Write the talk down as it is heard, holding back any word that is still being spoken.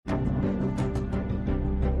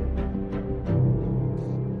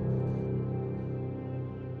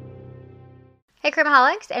Hey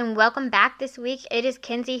Crimeholics, and welcome back this week. It is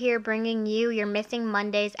Kinsey here bringing you your Missing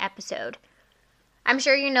Mondays episode. I'm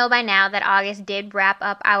sure you know by now that August did wrap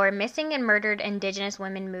up our Missing and Murdered Indigenous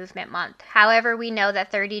Women Movement Month. However, we know that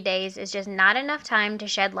 30 days is just not enough time to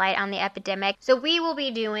shed light on the epidemic, so we will be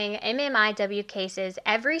doing MMIW cases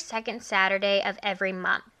every second Saturday of every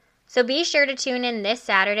month. So be sure to tune in this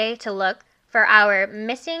Saturday to look for our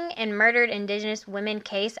Missing and Murdered Indigenous Women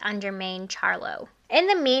case on Jermaine Charlo. In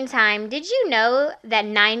the meantime, did you know that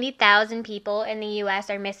 90,000 people in the U.S.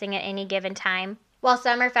 are missing at any given time? While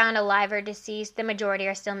some are found alive or deceased, the majority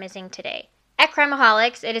are still missing today. At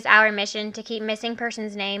Crimeholics, it is our mission to keep missing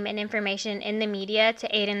persons' name and information in the media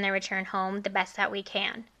to aid in their return home the best that we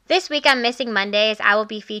can. This week on Missing Mondays, I will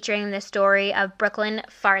be featuring the story of Brooklyn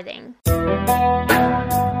Farthing.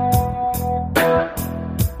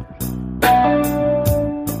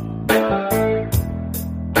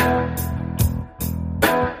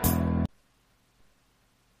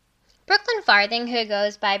 Brooklyn Farthing, who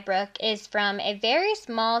goes by Brooke, is from a very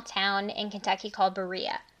small town in Kentucky called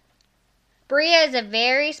Berea. Berea is a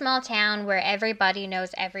very small town where everybody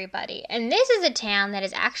knows everybody, and this is a town that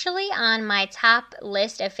is actually on my top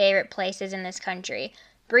list of favorite places in this country.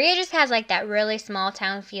 Berea just has like that really small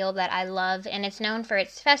town feel that I love, and it's known for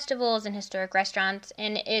its festivals and historic restaurants,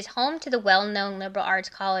 and it is home to the well-known liberal arts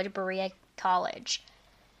college, Berea College.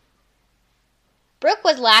 Brooke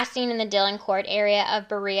was last seen in the Dillon Court area of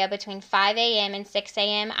Berea between 5 a.m. and 6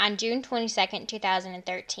 a.m. on June 22,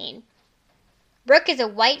 2013. Brooke is a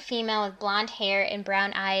white female with blonde hair and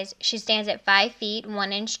brown eyes. She stands at 5 feet,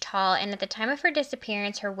 1 inch tall, and at the time of her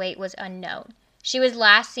disappearance, her weight was unknown. She was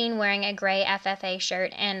last seen wearing a gray FFA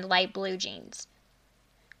shirt and light blue jeans.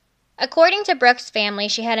 According to Brooke's family,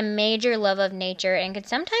 she had a major love of nature and could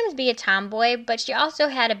sometimes be a tomboy, but she also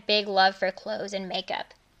had a big love for clothes and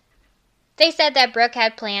makeup. They said that Brooke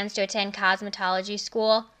had plans to attend cosmetology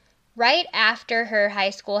school right after her high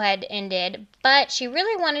school had ended, but she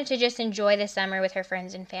really wanted to just enjoy the summer with her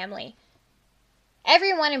friends and family.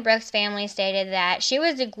 Everyone in Brooke's family stated that she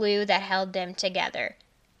was the glue that held them together.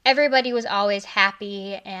 Everybody was always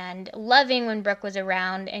happy and loving when Brooke was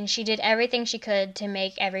around, and she did everything she could to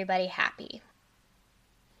make everybody happy.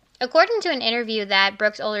 According to an interview that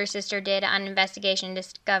Brooke's older sister did on Investigation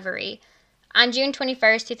Discovery, on June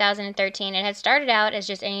 21, 2013, it had started out as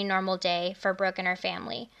just any normal day for Brooke and her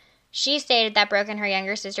family. She stated that Brooke and her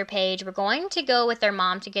younger sister Paige were going to go with their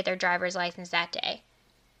mom to get their driver's license that day.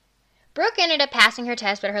 Brooke ended up passing her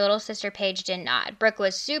test, but her little sister Paige did not. Brooke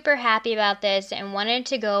was super happy about this and wanted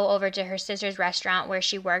to go over to her sister's restaurant where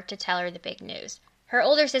she worked to tell her the big news. Her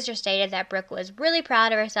older sister stated that Brooke was really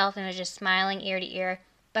proud of herself and was just smiling ear to ear,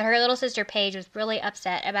 but her little sister Paige was really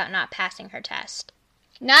upset about not passing her test.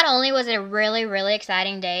 Not only was it a really, really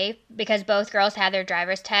exciting day because both girls had their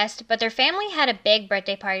driver's test, but their family had a big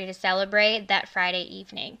birthday party to celebrate that Friday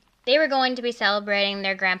evening. They were going to be celebrating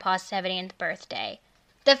their grandpa's 70th birthday.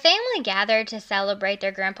 The family gathered to celebrate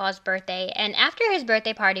their grandpa's birthday, and after his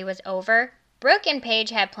birthday party was over, Brooke and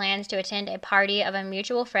Paige had plans to attend a party of a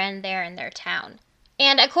mutual friend there in their town.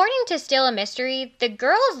 And according to Still a Mystery, the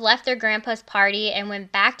girls left their grandpa's party and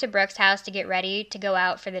went back to Brooke's house to get ready to go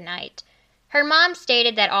out for the night. Her mom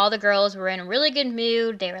stated that all the girls were in a really good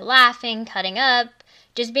mood, they were laughing, cutting up,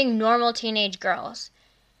 just being normal teenage girls.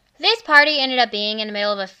 This party ended up being in the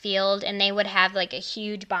middle of a field, and they would have like a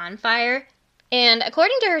huge bonfire. And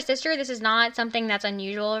according to her sister, this is not something that's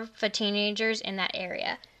unusual for teenagers in that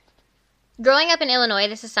area. Growing up in Illinois,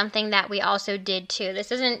 this is something that we also did too.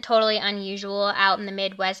 This isn't totally unusual out in the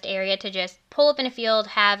Midwest area to just pull up in a field,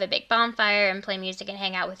 have a big bonfire, and play music and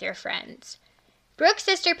hang out with your friends. Brooke's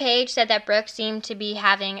sister Paige said that Brooke seemed to be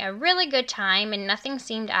having a really good time and nothing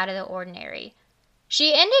seemed out of the ordinary.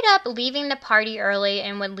 She ended up leaving the party early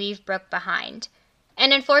and would leave Brooke behind.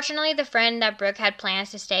 And unfortunately, the friend that Brooke had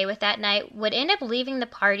plans to stay with that night would end up leaving the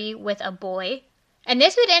party with a boy. And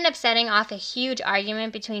this would end up setting off a huge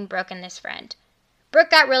argument between Brooke and this friend.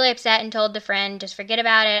 Brooke got really upset and told the friend, just forget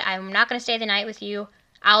about it, I'm not going to stay the night with you.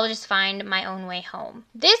 I'll just find my own way home.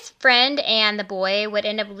 This friend and the boy would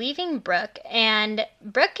end up leaving Brooke, and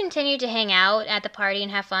Brooke continued to hang out at the party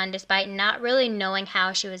and have fun despite not really knowing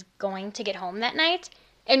how she was going to get home that night.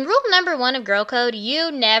 And rule number 1 of Girl Code,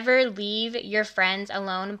 you never leave your friends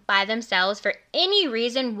alone by themselves for any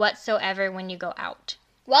reason whatsoever when you go out.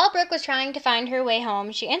 While Brooke was trying to find her way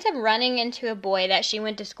home, she ends up running into a boy that she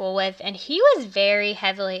went to school with, and he was very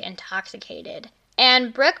heavily intoxicated.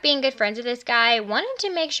 And Brooke, being good friends with this guy, wanted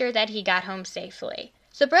to make sure that he got home safely.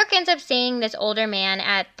 So Brooke ends up seeing this older man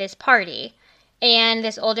at this party. And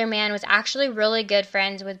this older man was actually really good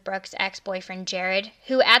friends with Brooke's ex-boyfriend, Jared,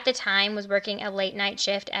 who at the time was working a late-night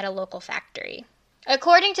shift at a local factory.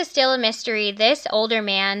 According to Still a Mystery, this older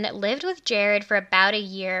man lived with Jared for about a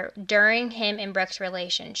year during him and Brooke's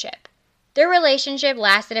relationship. Their relationship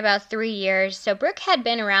lasted about 3 years, so Brooke had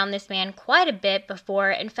been around this man quite a bit before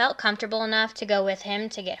and felt comfortable enough to go with him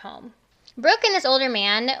to get home. Brooke and this older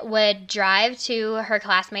man would drive to her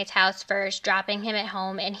classmate's house first, dropping him at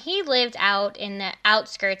home, and he lived out in the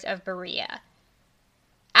outskirts of Berea.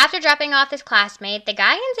 After dropping off his classmate, the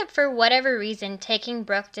guy ends up, for whatever reason, taking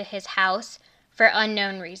Brooke to his house for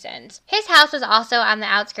unknown reasons. His house was also on the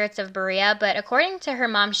outskirts of Berea, but according to her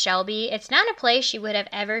mom, Shelby, it's not a place she would have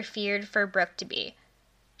ever feared for Brooke to be.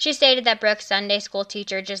 She stated that Brooke's Sunday school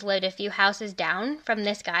teacher just lived a few houses down from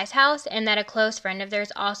this guy's house, and that a close friend of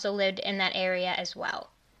theirs also lived in that area as well.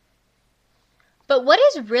 But what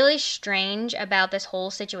is really strange about this whole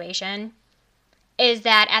situation is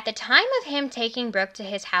that at the time of him taking Brooke to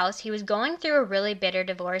his house, he was going through a really bitter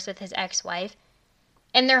divorce with his ex-wife,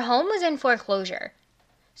 and their home was in foreclosure.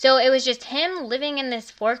 So it was just him living in this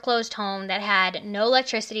foreclosed home that had no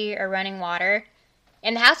electricity or running water.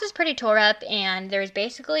 And the house was pretty tore up, and there was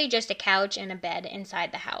basically just a couch and a bed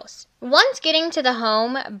inside the house. Once getting to the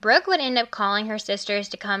home, Brooke would end up calling her sisters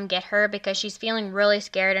to come get her because she's feeling really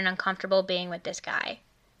scared and uncomfortable being with this guy.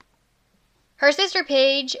 Her sister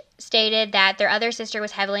Paige stated that their other sister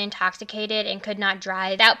was heavily intoxicated and could not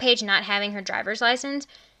drive. Without Paige not having her driver's license,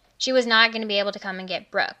 she was not going to be able to come and get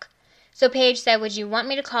Brooke. So Paige said, "Would you want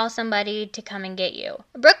me to call somebody to come and get you?"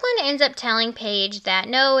 Brooklyn ends up telling Paige that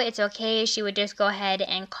no, it's okay. She would just go ahead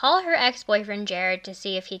and call her ex-boyfriend Jared to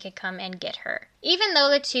see if he could come and get her. Even though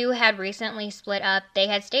the two had recently split up, they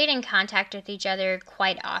had stayed in contact with each other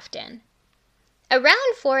quite often.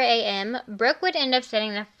 Around 4 a.m., Brooke would end up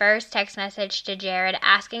sending the first text message to Jared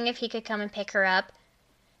asking if he could come and pick her up.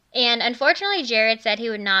 And unfortunately, Jared said he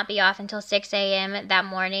would not be off until 6 a.m. that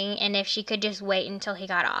morning, and if she could just wait until he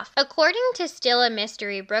got off. According to Still a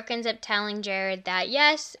Mystery, Brooke ends up telling Jared that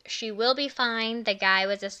yes, she will be fine. The guy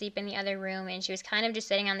was asleep in the other room, and she was kind of just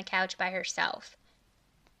sitting on the couch by herself.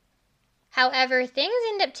 However, things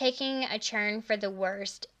end up taking a turn for the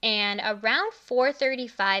worst, and around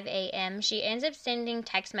 4:35 a.m., she ends up sending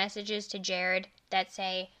text messages to Jared that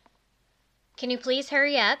say, "Can you please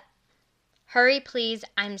hurry up? Hurry, please,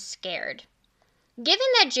 I'm scared." Given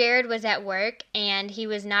that Jared was at work and he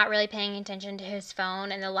was not really paying attention to his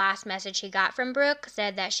phone, and the last message he got from Brooke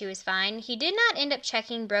said that she was fine, he did not end up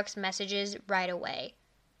checking Brooke's messages right away.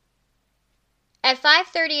 At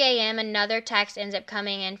 5:30 a.m., another text ends up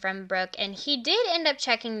coming in from Brooke, and he did end up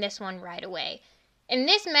checking this one right away. And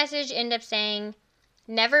this message ended up saying,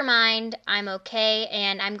 "Never mind, I'm okay,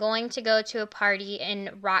 and I'm going to go to a party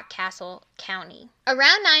in Rockcastle County."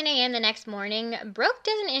 Around 9 a.m. the next morning, Brooke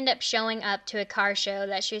doesn't end up showing up to a car show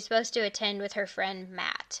that she was supposed to attend with her friend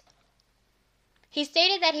Matt. He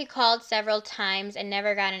stated that he called several times and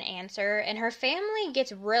never got an answer, and her family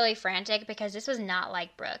gets really frantic because this was not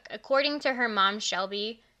like Brooke. According to her mom,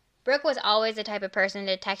 Shelby, Brooke was always the type of person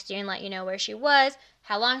to text you and let you know where she was,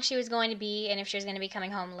 how long she was going to be, and if she was going to be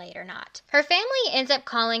coming home late or not. Her family ends up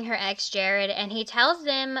calling her ex Jared, and he tells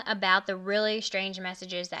them about the really strange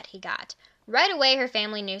messages that he got. Right away, her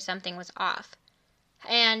family knew something was off.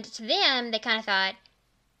 And to them, they kind of thought,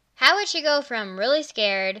 how would she go from really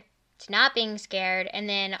scared to not being scared, and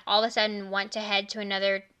then all of a sudden want to head to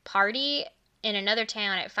another party in another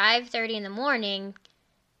town at 5:30 in the morning,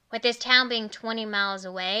 with this town being 20 miles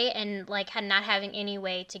away and not having any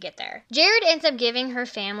way to get there. Jared ends up giving her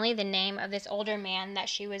family the name of this older man that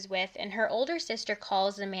she was with, and her older sister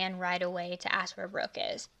calls the man right away to ask where Brooke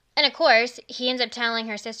is. And of course, he ends up telling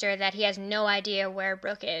her sister that he has no idea where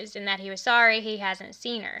Brooke is and that he was sorry he hasn't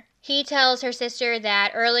seen her. He tells her sister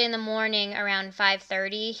that early in the morning, around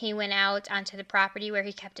 5:30, he went out onto the property where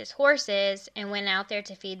he kept his horses and went out there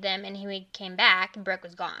to feed them, and he came back and Brooke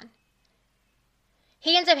was gone.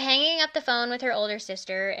 He ends up hanging up the phone with her older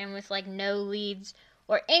sister, and with no leads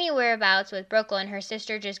or any whereabouts with Brooklyn, her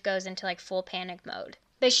sister just goes into full panic mode.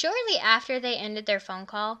 But shortly after they ended their phone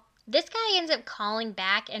call, this guy ends up calling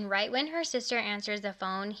back, and right when her sister answers the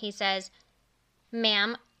phone, he says,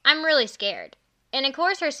 "Ma'am, I'm really scared." And of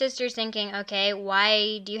course her sister's thinking, okay,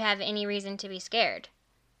 why do you have any reason to be scared?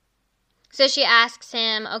 So she asks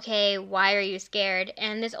him, okay, why are you scared?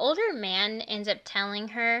 And this older man ends up telling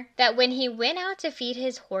her that when he went out to feed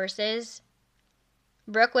his horses,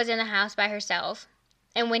 Brooke was in the house by herself.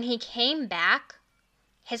 And when he came back,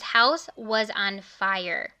 his house was on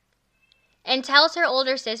fire. And tells her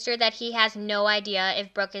older sister that he has no idea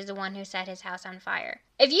if Brooke is the one who set his house on fire.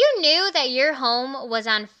 If you knew that your home was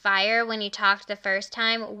on fire when you talked the first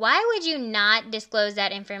time, why would you not disclose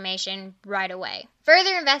that information right away?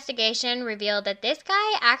 Further investigation revealed that this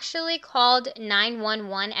guy actually called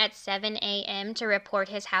 911 at 7 a.m. to report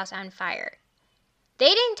his house on fire.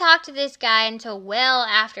 They didn't talk to this guy until well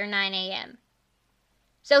after 9 a.m.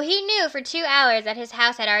 So he knew for 2 hours that his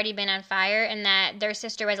house had already been on fire and that their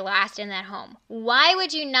sister was last in that home. Why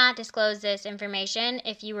would you not disclose this information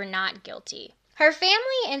if you were not guilty? Her family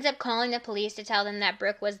ends up calling the police to tell them that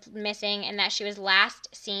Brooke was missing and that she was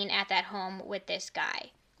last seen at that home with this guy.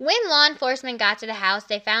 When law enforcement got to the house,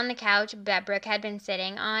 they found the couch that Brooke had been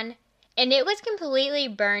sitting on, and it was completely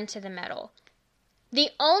burned to the metal. The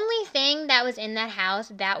only thing that was in that house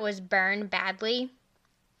that was burned badly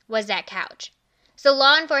was that couch. So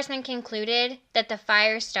law enforcement concluded that the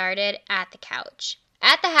fire started at the couch.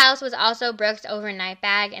 At the house was also Brooke's overnight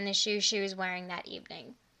bag and the shoes she was wearing that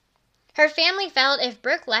evening. Her family felt if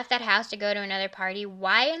Brooke left that house to go to another party,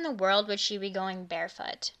 why in the world would she be going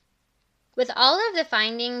barefoot? With all of the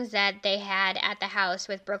findings that they had at the house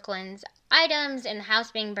with Brooklyn's items and the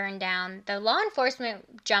house being burned down, the law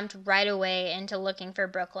enforcement jumped right away into looking for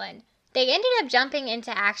Brooklyn. They ended up jumping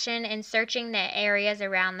into action and searching the areas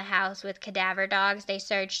around the house with cadaver dogs. They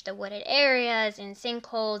searched the wooded areas and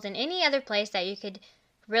sinkholes and any other place that you could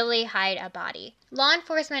really hide a body. Law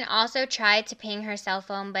enforcement also tried to ping her cell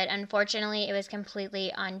phone, but unfortunately it was completely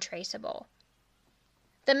untraceable.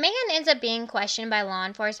 The man ends up being questioned by law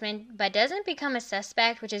enforcement, but doesn't become a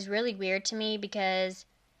suspect, which is really weird to me because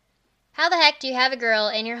how the heck do you have a girl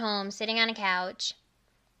in your home sitting on a couch?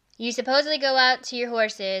 You supposedly go out to your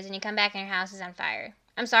horses and you come back and your house is on fire.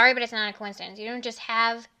 I'm sorry, but it's not a coincidence. You don't just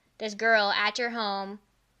have this girl at your home,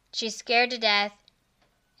 she's scared to death,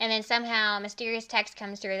 and then somehow a mysterious text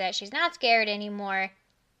comes through that she's not scared anymore.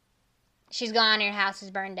 She's gone and your house is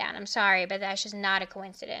burned down. I'm sorry, but that's just not a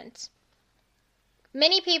coincidence.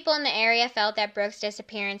 Many people in the area felt that Brooke's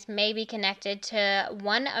disappearance may be connected to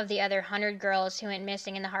one of the other 100 girls who went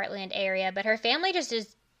missing in the Heartland area, but her family just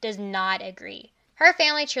does not agree. Her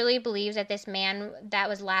family truly believes that this man that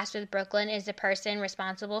was last with Brooklyn is the person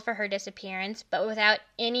responsible for her disappearance, but without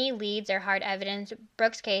any leads or hard evidence,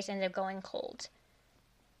 Brooke's case ended up going cold.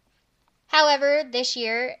 However, this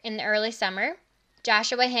year, in the early summer,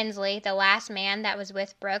 Joshua Hensley, the last man that was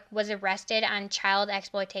with Brooke, was arrested on child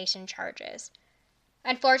exploitation charges.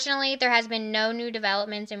 Unfortunately, there has been no new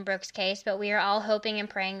developments in Brooke's case, but we are all hoping and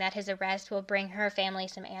praying that his arrest will bring her family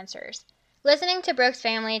some answers. Listening to Brooke's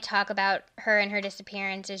family talk about her and her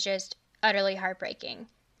disappearance is just utterly heartbreaking.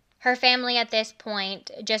 Her family at this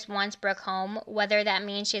point just wants Brooke home, whether that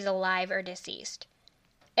means she's alive or deceased.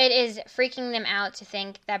 It is freaking them out to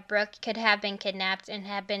think that Brooke could have been kidnapped and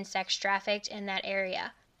have been sex trafficked in that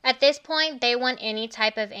area. At this point, they want any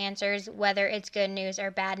type of answers, whether it's good news or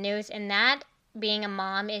bad news, and that, being a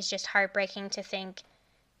mom, is just heartbreaking to think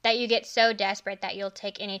that you get so desperate that you'll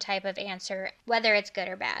take any type of answer, whether it's good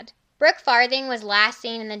or bad. Brooke Farthing was last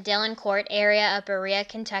seen in the Dillon Court area of Berea,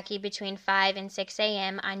 Kentucky between 5 and 6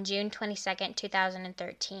 a.m. on June 22,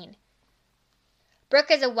 2013. Brooke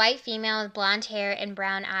is a white female with blonde hair and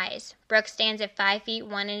brown eyes. Brooke stands at 5 feet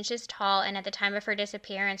 1 inches tall, and at the time of her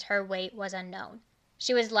disappearance, her weight was unknown.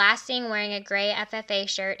 She was last seen wearing a gray FFA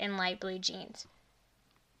shirt and light blue jeans.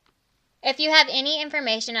 If you have any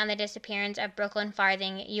information on the disappearance of Brooklyn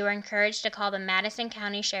Farthing, you are encouraged to call the Madison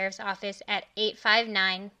County Sheriff's Office at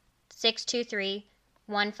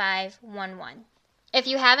 859-623-1511. If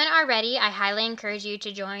you haven't already, I highly encourage you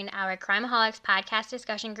to join our Crimeaholics podcast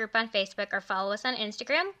discussion group on Facebook or follow us on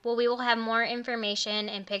Instagram, where we will have more information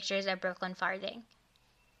and pictures of Brooklyn Farthing.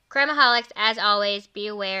 Crimeaholics, as always, be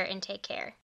aware and take care.